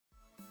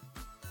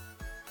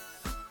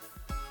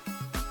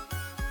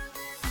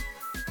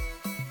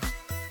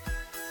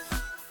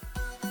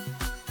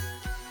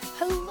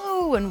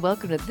Hello and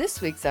welcome to this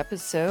week's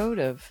episode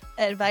of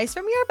Advice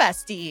from Your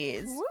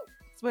Besties.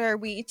 It's where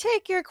we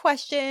take your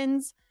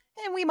questions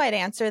and we might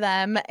answer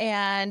them.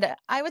 And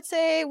I would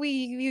say we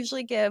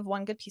usually give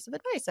one good piece of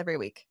advice every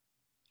week.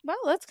 Well,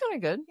 that's kind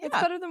of good. Yeah.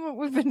 It's better than what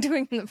we've been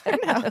doing in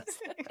the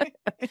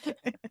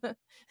past.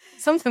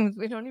 Sometimes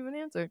we don't even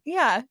answer.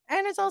 Yeah.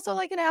 And it's also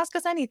like an ask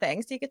us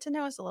anything. So you get to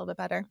know us a little bit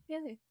better.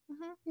 Yay.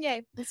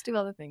 Yay. Let's do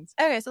other things.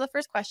 Okay. So the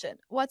first question,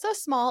 what's a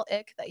small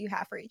ick that you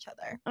have for each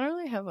other? I don't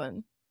really have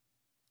one.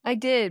 I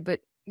did,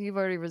 but you've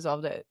already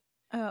resolved it.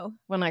 Oh.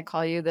 When I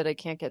call you that I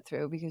can't get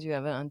through because you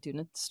have it on Do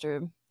Not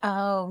Disturb.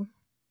 Oh.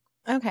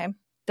 Okay.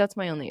 That's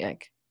my only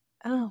ick.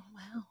 Oh,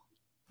 wow.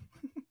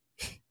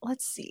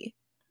 Let's see.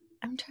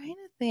 I'm trying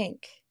to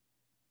think.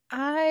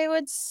 I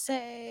would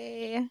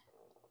say,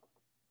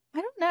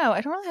 I don't know.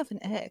 I don't really have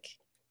an ick.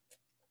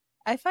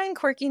 I find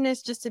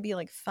quirkiness just to be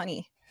like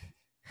funny.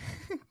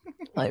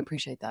 I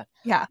appreciate that.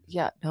 Yeah.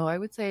 Yeah. No, I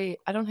would say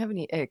I don't have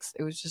any icks.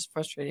 It was just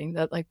frustrating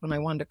that like when I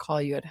wanted to call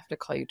you, I'd have to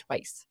call you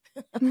twice.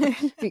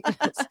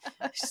 Because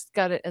she's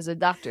got it as a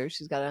doctor.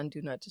 She's got it on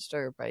Do Not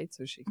Disturb, right?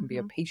 So she can be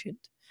a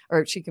patient,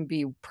 or she can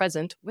be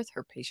present with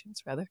her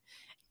patients, rather.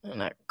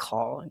 And I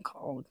call and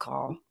call and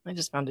call. I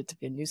just found it to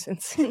be a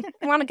nuisance.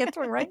 I want to get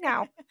through it right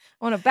now. I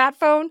want a bat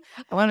phone.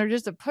 I want her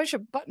just to push a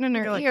button in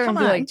her You're like, ear and "Come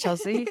be on." like,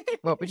 Chelsea,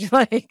 what would you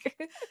like?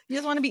 You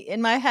just want to be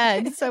in my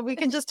head so we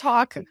can just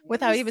talk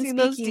without even Seen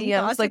those speaking.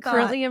 DMs, like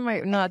currently in my,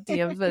 not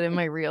DMs, but in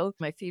my reel,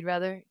 my feed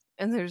rather.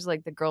 And there's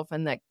like the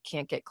girlfriend that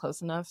can't get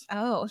close enough.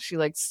 Oh. She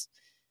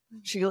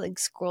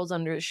scrolls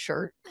under his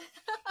shirt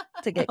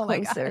to get Oh my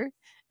God. closer.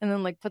 And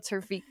then like puts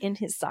her feet in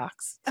his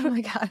socks. Oh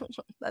my God.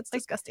 That's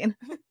disgusting.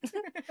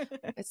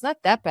 It's not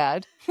that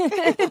bad.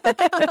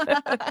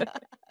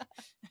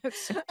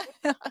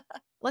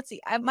 Let's see.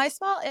 My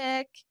small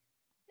ick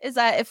is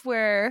that if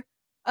we're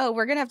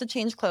going to have to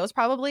change clothes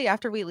probably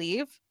after we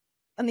leave,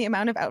 and the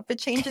amount of outfit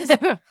changes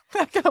that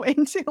go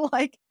into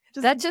like.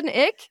 Just, That's an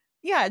ick?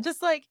 Yeah,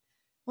 just like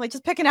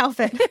just pick an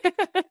outfit.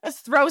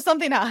 Just throw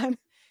something on.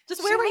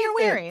 Just wear what you're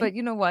wearing. But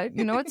you know what?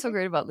 You know what's so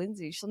great about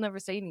Lindsay? She'll never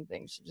say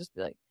anything. She'll just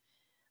be like,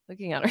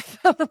 looking at her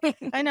phone.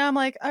 I know. I'm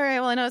like, all right,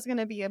 well, I know it's going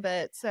to be a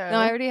bit. So no,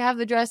 I already have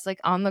the dress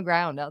like on the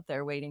ground out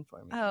there waiting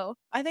for me. Oh,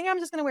 I think I'm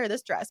just going to wear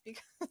this dress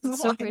because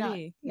it's so why pretty. not?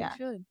 You Yeah.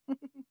 should.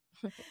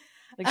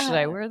 Like, should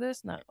I wear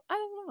this? No, I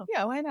don't know.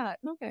 Yeah, why not?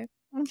 Okay.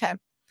 Okay.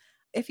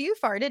 If you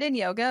farted in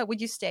yoga,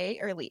 would you stay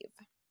or leave?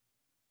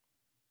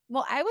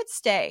 Well, I would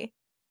stay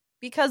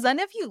because then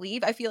if you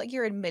leave, I feel like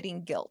you're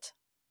admitting guilt.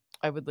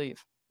 I would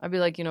leave. I'd be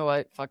like, you know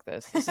what? Fuck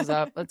this. This is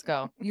up. Let's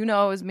go. You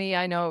know it was me.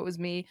 I know it was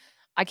me.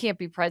 I can't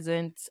be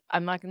present.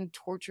 I'm not going to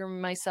torture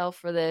myself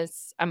for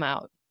this. I'm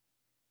out.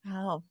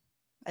 Oh,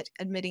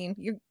 admitting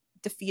you're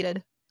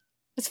defeated.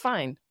 It's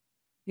fine.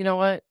 You know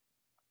what?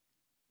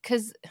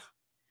 Because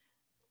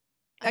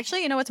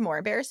actually, you know what's more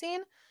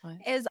embarrassing? What?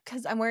 Is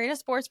because I'm wearing a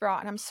sports bra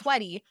and I'm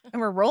sweaty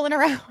and we're rolling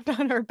around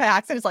on our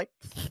backs and it's like,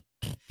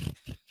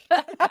 I'm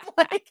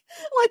like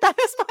that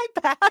is my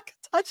back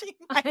touching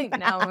my back.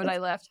 Now when I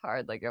laughed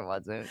hard, like it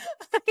wasn't.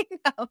 I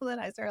know. Then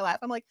I started laughing.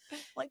 I'm like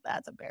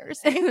that's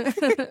embarrassing.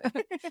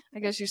 I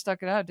guess you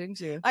stuck it out,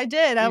 didn't you? I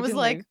did. I was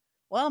like, leave.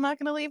 well, I'm not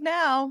going to leave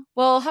now.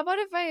 Well, how about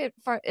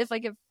if I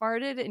get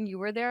farted and you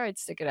were there, I'd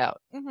stick it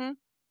out. Mm-hmm. And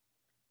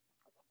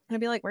I'd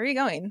be like, where are you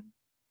going?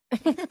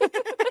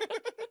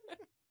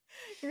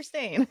 You're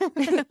staying.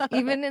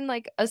 Even in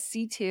like a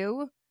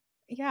C2?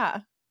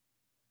 Yeah.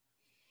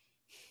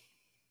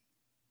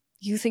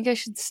 You think I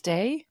should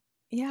stay?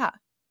 Yeah.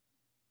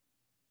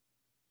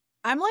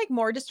 I'm like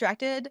more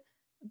distracted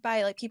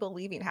by like people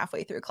leaving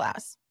halfway through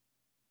class.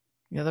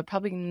 Yeah, they're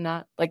probably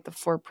not like the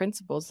 4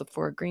 principles, the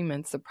 4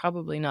 agreements. They're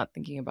probably not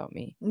thinking about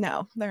me.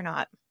 No, they're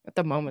not. At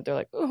the moment, they're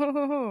like,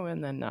 oh,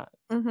 and then not.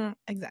 Mm-hmm.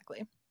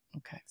 Exactly.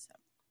 Okay. So,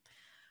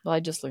 well,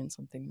 I just learned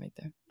something right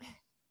there.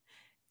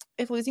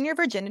 If Losing Your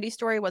Virginity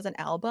Story was an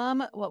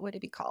album, what would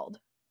it be called?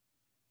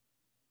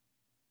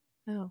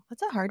 Oh,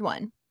 that's a hard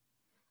one.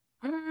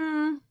 I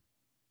don't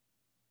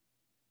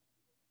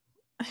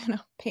know.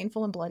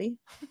 Painful and Bloody.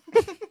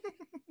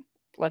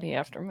 Bloody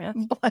Aftermath.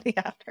 Bloody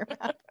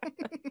Aftermath.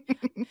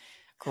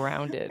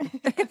 Grounded.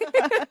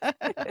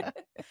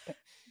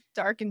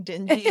 Dark and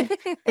dingy.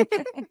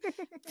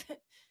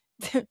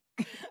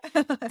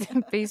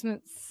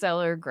 Basement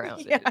cellar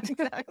grounded. Yeah,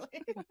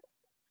 exactly.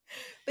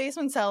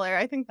 Basement cellar.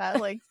 I think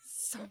that like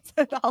sums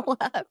it all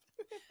up.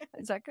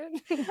 Is that good?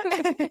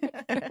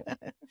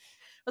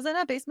 Was it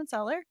not Basement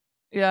Cellar?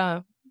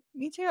 Yeah.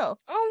 Me too. Oh,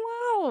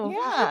 wow.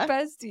 Yeah. We're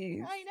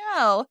besties. I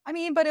know. I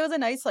mean, but it was a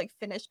nice like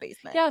finished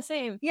basement. Yeah,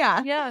 same.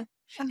 Yeah. Yeah.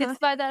 Uh-huh. It's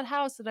by that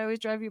house that I always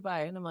drive you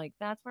by. And I'm like,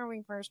 that's where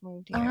we first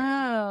moved here.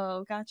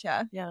 Oh,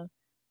 gotcha. Yeah.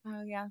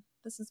 Oh, yeah.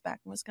 This is back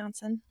in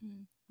Wisconsin.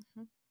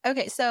 Mm-hmm.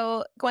 Okay,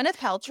 so Gwyneth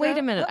Paltrow. Wait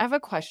a minute. I have a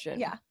question.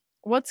 Yeah.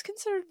 What's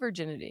considered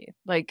virginity?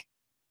 Like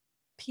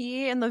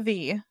P and the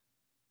V.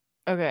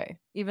 Okay.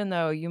 Even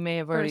though you may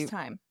have already. First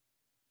time.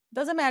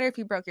 Doesn't matter if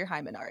you broke your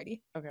hymen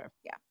already. Okay.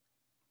 Yeah.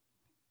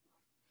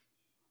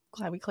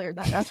 Glad we cleared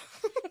that up.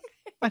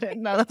 I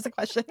didn't know that was a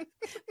question.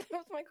 That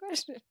was my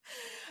question.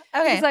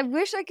 Okay. Because I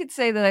wish I could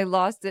say that I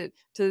lost it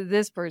to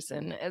this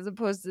person as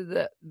opposed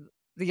to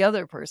the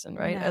other person,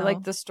 right? I like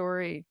No. the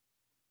story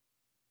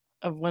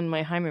of when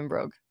my hymen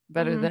broke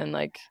better than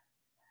like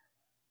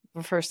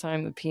the first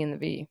time the P and the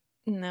V.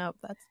 No,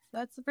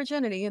 that's the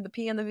virginity, the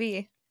P and the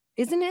V.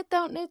 Isn't it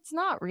though? It's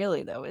not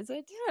really though, is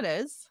it? Yeah,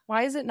 it is.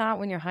 Why is it not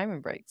when your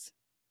hymen breaks?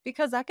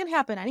 Because that can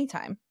happen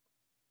anytime.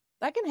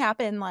 That can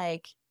happen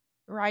like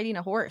riding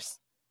a horse.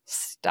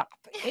 Stop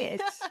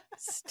it.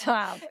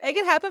 Stop. It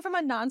can happen from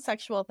a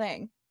non-sexual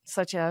thing.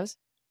 Such as?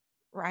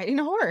 Riding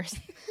a horse.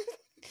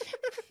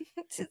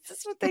 Is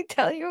this what they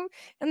tell you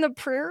in the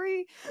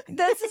prairie?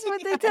 This is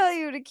what they tell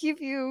you to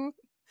keep you.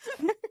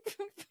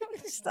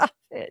 Stop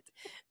it.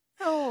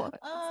 No,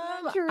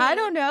 I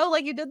don't know.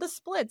 Like you did the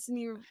splits and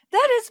you.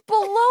 That is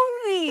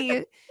baloney.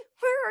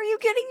 Where are you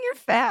getting your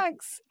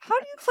facts? How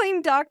do you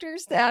claim doctor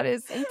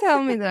status and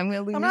tell me that I'm going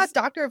to lose? I'm not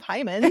doctor of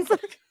hymens.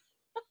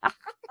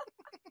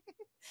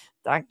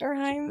 Dr.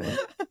 Hyman.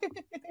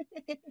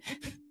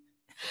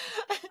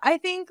 I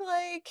think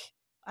like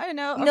I don't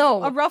know.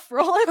 No, a rough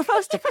roller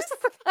coaster.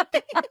 Stop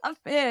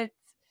it.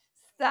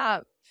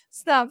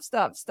 Stop.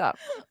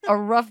 A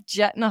rough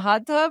jet in a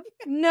hot tub?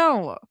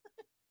 No.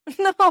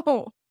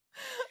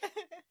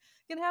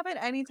 Can happen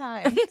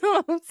anytime.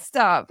 No,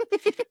 stop.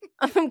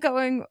 I'm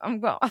gonna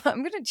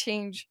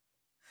change.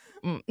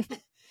 Oh,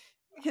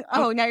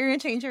 now you're gonna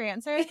change your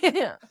answer?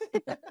 Yeah.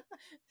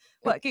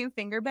 What, can you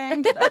finger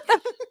bang?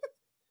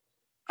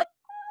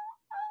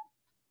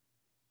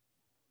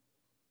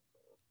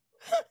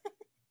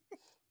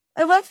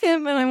 I love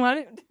him and I want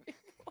him to be.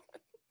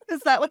 Is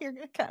that what you're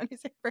gonna count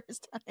as your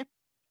first time?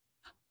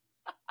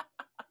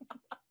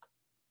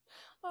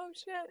 Oh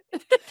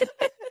shit.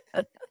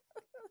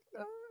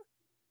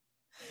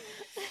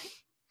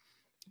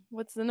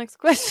 What's the next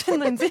question,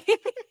 Lindsay?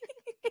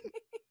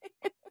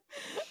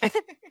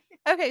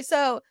 Okay,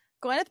 so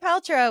Gwyneth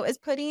Paltrow is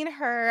putting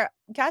her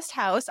guest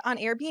house on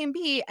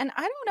Airbnb, and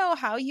I don't know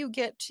how you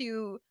get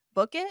to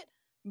book it,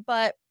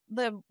 but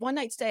the one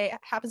night stay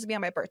happens to be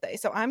on my birthday,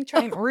 so I'm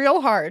trying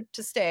real hard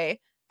to stay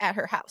at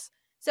her house.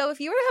 So if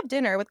you were to have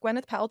dinner with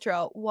Gwyneth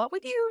Paltrow, what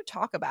would you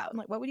talk about?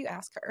 Like, what would you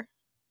ask her?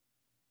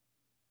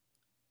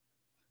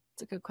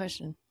 It's a good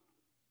question.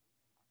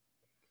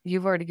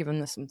 You've already given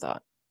this some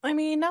thought. I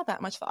mean, not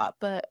that much thought,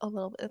 but a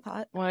little bit of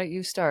thought. Why don't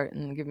you start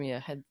and give me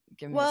a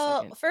second.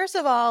 Well, first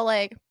of all,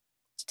 like,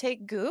 to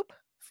take Goop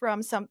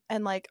from some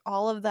and like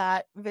all of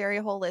that very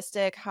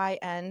holistic,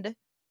 high-end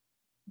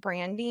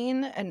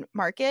branding and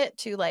market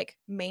to like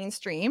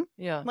mainstream.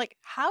 Yeah. Like,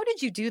 how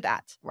did you do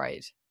that?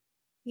 Right.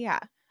 Yeah.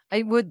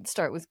 I would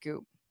start with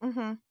Goop.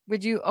 Mm-hmm.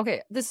 Would you?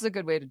 Okay, this is a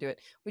good way to do it.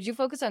 Would you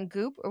focus on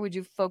Goop or would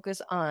you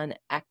focus on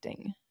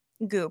acting?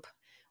 Goop.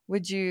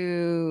 Would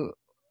you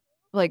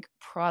like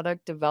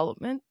product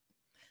development?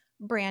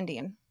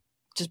 Branding.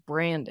 Just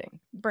branding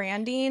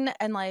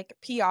And like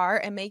PR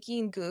and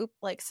making Goop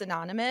like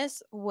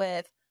synonymous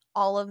with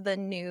all of the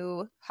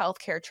new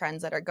healthcare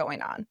trends that are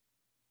going on.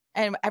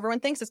 And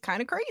everyone thinks it's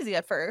kind of crazy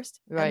at first,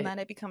 right? And then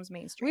it becomes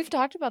mainstream. We've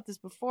talked about this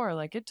before.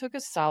 Like it took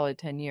a solid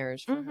 10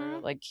 years for her to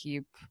like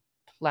keep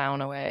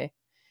plowing away.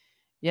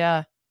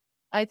 Yeah,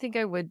 I think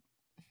I would.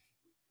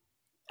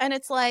 And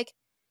it's like,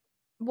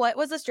 what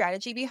was the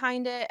strategy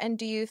behind it? And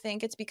do you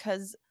think it's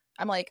because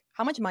I'm like,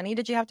 how much money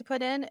did you have to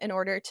put in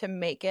order to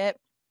make it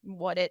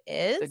what it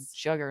is? The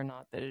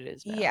juggernaut that it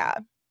is now. Yeah.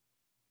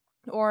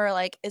 Or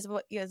like, is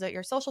it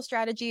your social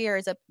strategy, or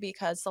is it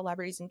because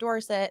celebrities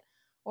endorse it,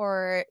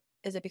 or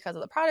is it because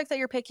of the products that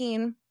you're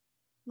picking?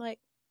 Like,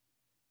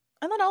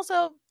 and then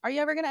also, are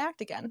you ever going to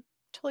act again?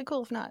 Totally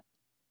cool if not.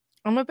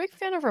 I'm a big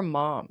fan of her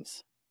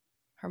mom's.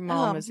 Her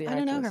mom is the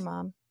actress. I don't know her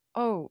mom.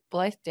 Oh,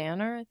 Blythe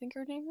Danner, I think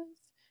her name is.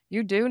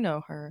 You do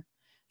know her.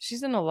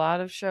 She's in a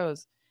lot of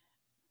shows.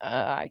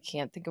 I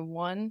can't think of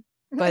one,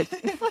 but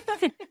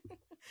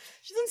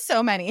she's in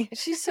so many.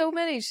 She's so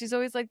many. She's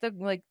always like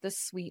the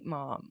sweet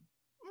mom.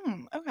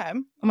 Okay.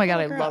 Oh my god,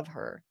 I love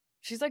her.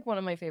 She's like one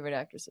of my favorite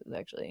actresses,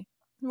 actually.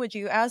 Would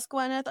you ask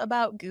Gwyneth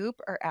about Goop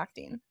or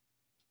acting?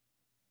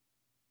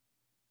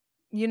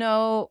 You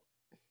know,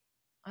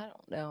 I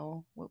don't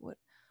know. What would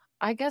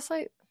I guess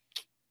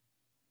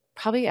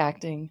probably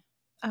acting.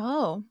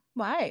 Oh,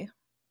 why?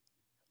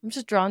 I'm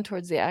just drawn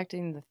towards the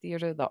acting, the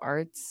theater, the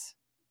arts,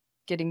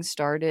 getting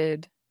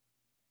started.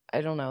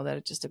 I don't know, that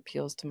it just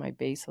appeals to my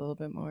base a little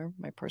bit more,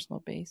 my personal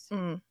base.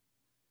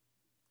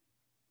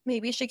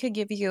 Maybe she could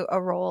give you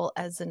a role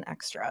as an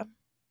extra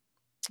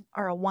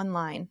or a one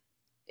line.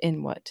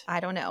 In what? I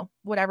don't know.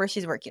 Whatever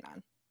she's working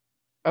on.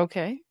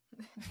 Okay.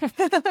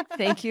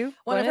 Thank you.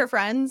 One of her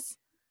friends.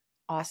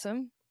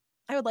 Awesome.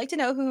 I would like to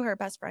know who her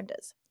best friend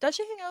is. Does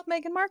she hang out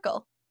with Meghan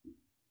Markle?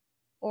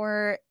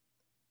 Or,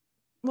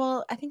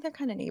 well, I think they're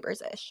kind of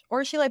neighbors-ish.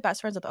 Or is she like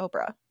best friends with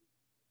Oprah?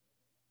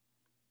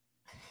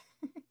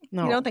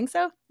 No. You don't think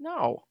so?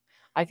 No.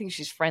 I think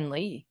she's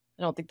friendly.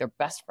 I don't think they're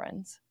best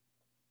friends.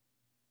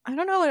 I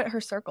don't know what her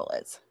circle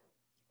is.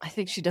 I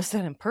think she does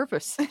that on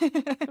purpose. I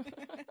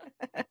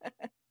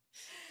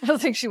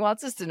don't think she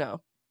wants us to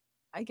know.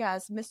 I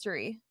guess.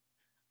 Mystery.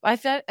 I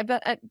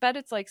bet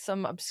it's like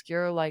some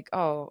obscure, like,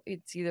 oh,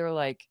 it's either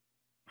like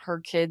her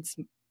kid's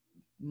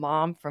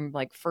mom from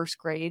like first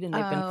grade and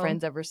they've been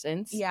friends ever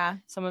since. Yeah.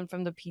 Someone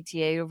from the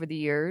PTA over the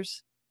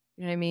years.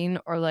 You know what I mean?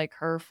 Or like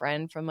her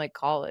friend from like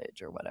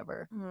college or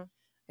whatever. Mm-hmm.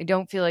 I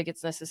don't feel like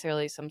it's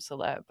necessarily some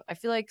celeb. I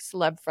feel like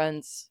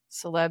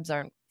celebs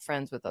aren't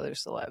friends with other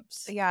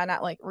celebs. Yeah,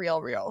 not like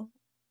real.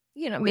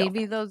 You know, Real maybe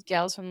friends. those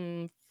gals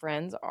from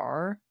Friends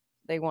are.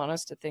 They want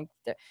us to think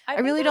that. I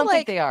think really they're, don't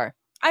think they are.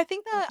 I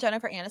think that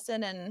Jennifer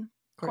Aniston and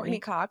Courtney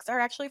Cox are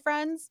actually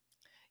friends.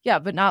 Yeah,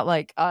 but not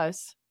like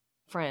us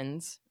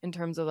friends in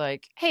terms of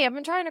like, hey, I've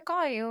been trying to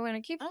call you and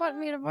it keeps putting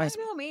me to voice.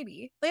 I know,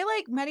 maybe. They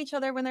like met each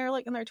other when they were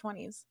like in their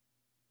 20s.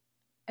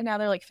 And now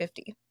they're like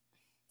 50.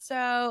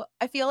 So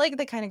I feel like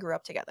they kind of grew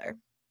up together.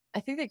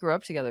 I think they grew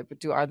up together,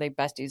 but are they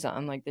besties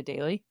on like the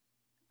daily?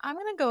 I'm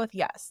going to go with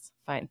yes.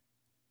 Fine.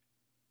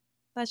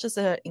 That's just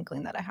an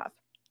inkling that I have.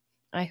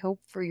 I hope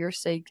for your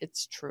sake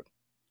it's true.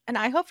 And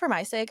I hope for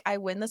my sake I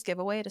win this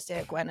giveaway to stay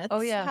at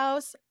Gwyneth's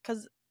house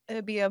because it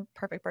would be a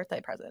perfect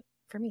birthday present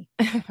for me.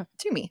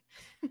 To me.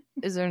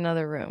 Is there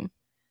another room?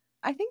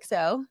 I think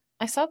so.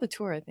 I saw the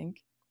tour, I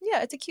think.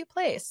 Yeah, it's a cute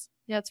place.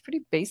 Yeah, it's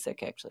pretty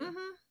basic actually.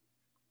 Mm-hmm.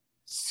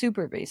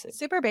 Super basic.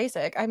 Super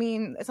basic. I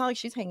mean, it's not like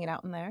she's hanging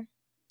out in there.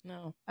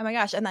 No. Oh my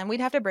gosh. And then we'd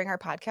have to bring our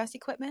podcast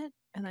equipment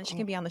and then she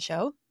can be on the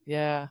show.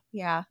 Yeah.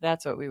 Yeah.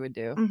 That's what we would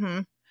do.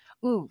 Mm-hmm.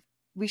 Ooh,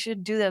 we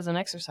should do that as an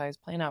exercise,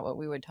 plan out what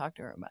we would talk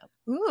to her about.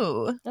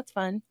 Ooh. That's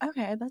fun.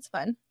 Okay, that's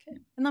fun. Okay.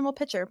 And then we'll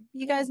pitch her.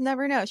 You guys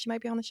never know. She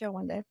might be on the show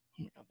one day.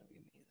 Oh,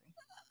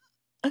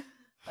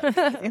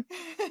 that'd be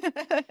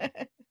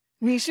amazing.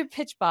 We should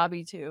pitch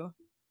Bobby too.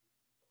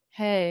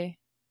 Hey.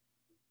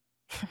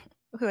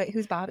 Wait,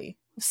 who's Bobby?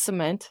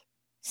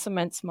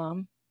 Cement's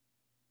mom.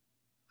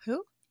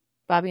 Who?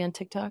 Bobby on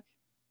TikTok.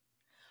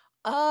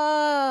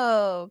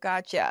 Oh,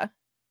 gotcha.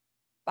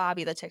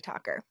 Bobby the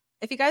TikToker.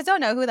 If you guys don't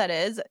know who that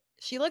is,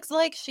 she looks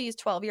like she's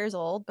 12 years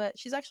old, but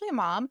she's actually a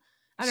mom.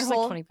 And she's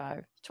like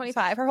 25.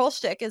 25. Her whole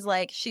shtick is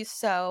like she's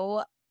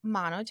so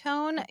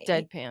monotone.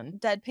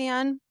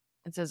 Deadpan.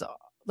 It says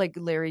like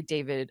Larry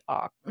David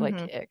Ock, like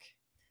ick.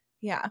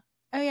 Yeah.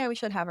 Oh yeah, we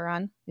should have her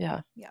on.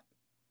 Yeah. Yeah.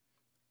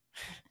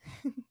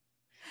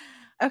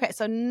 Okay,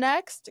 so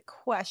next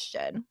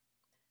question.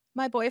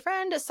 My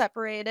boyfriend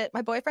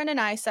and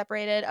I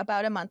separated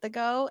about a month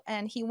ago,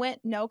 and he went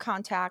no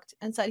contact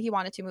and said he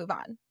wanted to move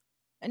on.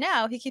 And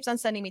now he keeps on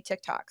sending me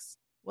TikToks.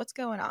 What's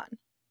going on?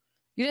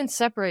 You didn't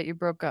separate, you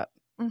broke up.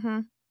 Mm-hmm.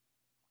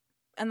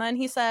 And then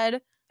he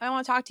said, I don't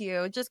want to talk to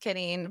you. Just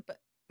kidding. But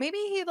maybe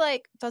he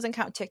like doesn't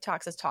count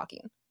TikToks as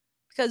talking.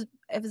 Because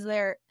if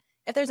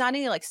there's not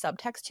any like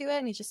subtext to it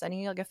and he's just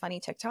sending you like a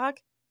funny TikTok,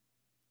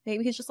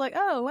 maybe he's just like,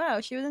 oh wow,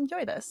 she would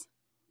enjoy this.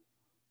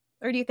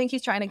 Or do you think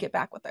he's trying to get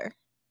back with her?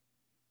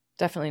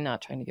 Definitely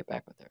not trying to get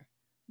back with her.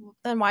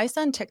 Then why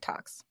send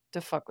TikToks?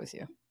 To fuck with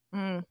you.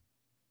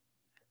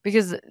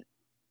 Because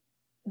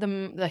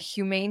the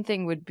humane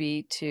thing would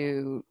be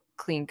to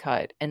clean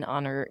cut and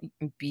honor,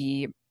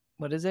 be,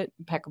 what is it?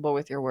 Impeccable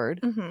with your word.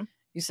 Mm-hmm.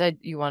 You said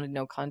you wanted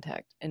no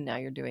contact and now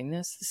you're doing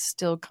this. This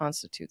still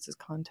constitutes as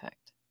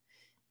contact.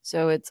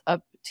 So it's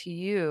up to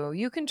you.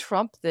 You can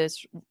trump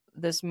this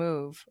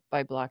move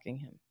by blocking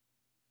him.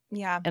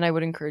 Yeah. And I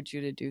would encourage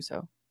you to do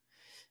so.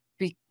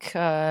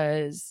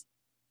 Because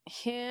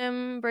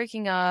him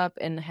breaking up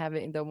and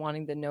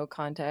wanting the no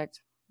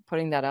contact,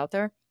 putting that out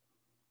there,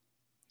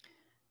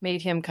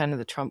 made him kind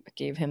of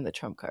gave him the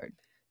trump card.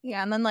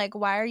 Yeah, and then like,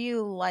 why are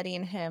you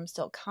letting him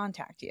still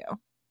contact you?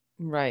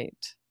 Right.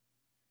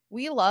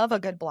 We love a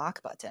good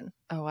block button.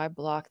 Oh, I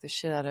block the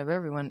shit out of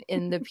everyone.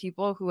 And the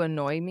people who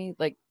annoy me,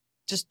 like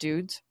just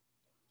dudes,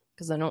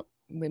 because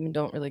women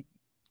don't really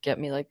get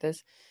me like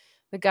this.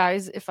 The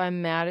guys, if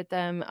I'm mad at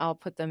them, I'll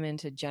put them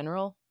into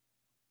general.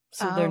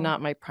 So they're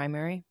not my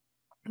primary.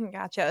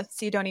 Gotcha.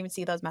 So you don't even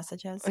see those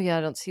messages? Oh, yeah,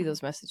 I don't see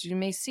those messages. You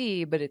may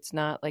see, but it's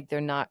not like they're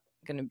not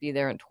going to be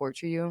there and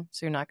torture you.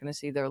 So you're not going to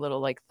see their little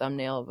like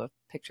thumbnail of a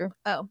picture.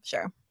 Oh,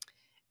 sure.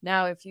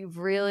 Now, if you've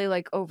really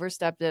like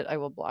overstepped it, I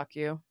will block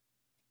you.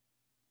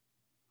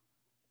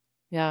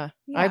 Yeah.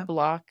 I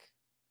block.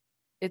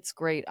 It's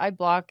great. I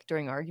block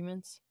during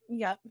arguments.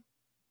 Yep.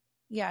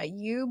 Yeah,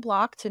 you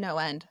block to no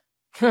end.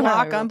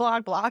 Block,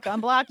 unblock, block,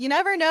 unblock. You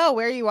never know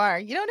where you are.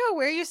 You don't know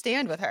where you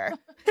stand with her.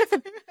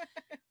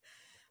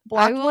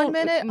 Block 1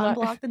 minute,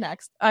 unblock the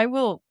next. I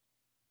will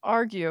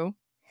argue.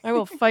 I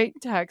will fight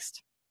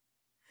text.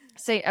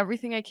 Say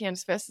everything I can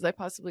as fast as I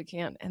possibly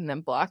can, and then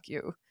block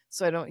you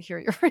so I don't hear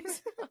your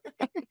reason.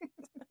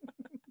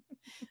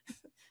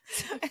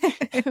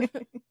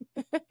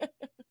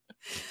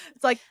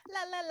 It's like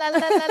la la la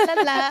la la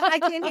la la. I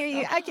can't hear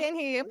you. I can't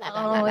hear you. Blah, blah,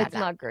 oh, blah, blah, it's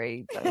not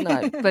great.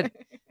 But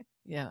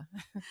yeah.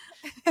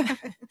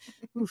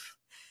 Oof.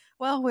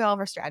 Well, we all have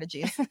our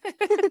strategies.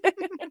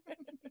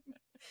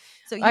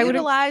 So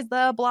utilize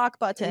the block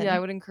button. Yeah, I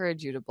would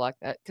encourage you to block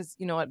that because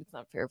you know what? It's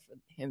not fair for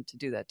him to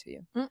do that to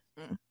you. Mm-mm.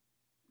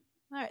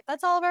 All right,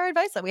 that's all of our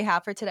advice that we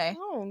have for today.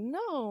 Oh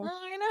no!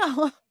 I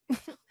know.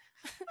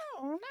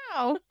 Oh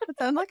no! That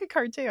sounds like a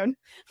cartoon.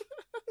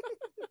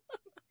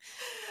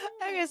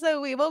 Okay,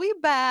 so we will be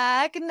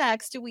back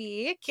next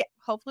week,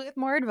 hopefully with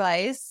more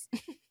advice,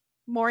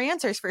 more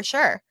answers for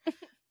sure.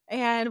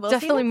 And we'll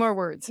Definitely see more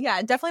words.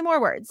 Yeah, definitely more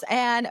words.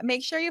 And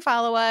make sure you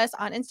follow us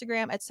on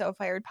Instagram at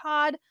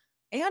SoFiredPod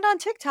and on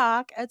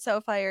TikTok at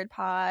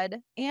SoFiredPod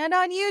and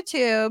on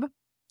YouTube.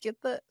 Get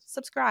the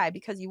subscribe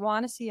because you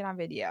want to see it on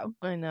video.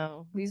 I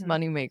know. These Mhm.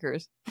 money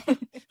makers.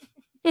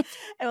 And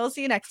we'll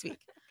see you next week.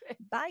 Okay.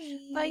 Bye.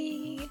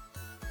 Bye.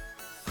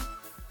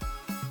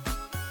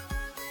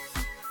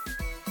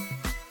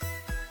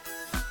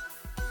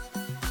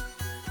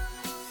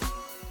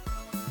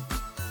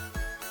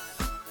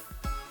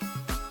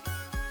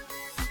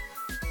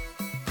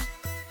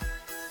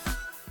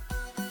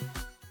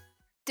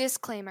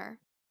 Disclaimer.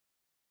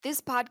 This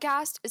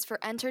podcast is for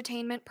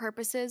entertainment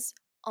purposes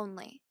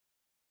only.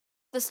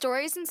 The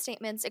stories and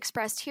statements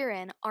expressed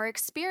herein are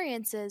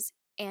experiences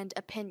and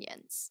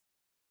opinions.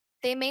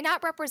 They may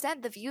not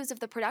represent the views of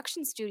the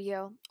production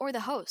studio or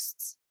the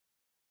hosts.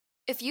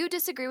 If you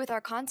disagree with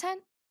our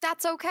content,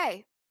 that's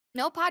okay.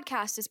 No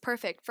podcast is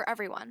perfect for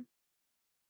everyone.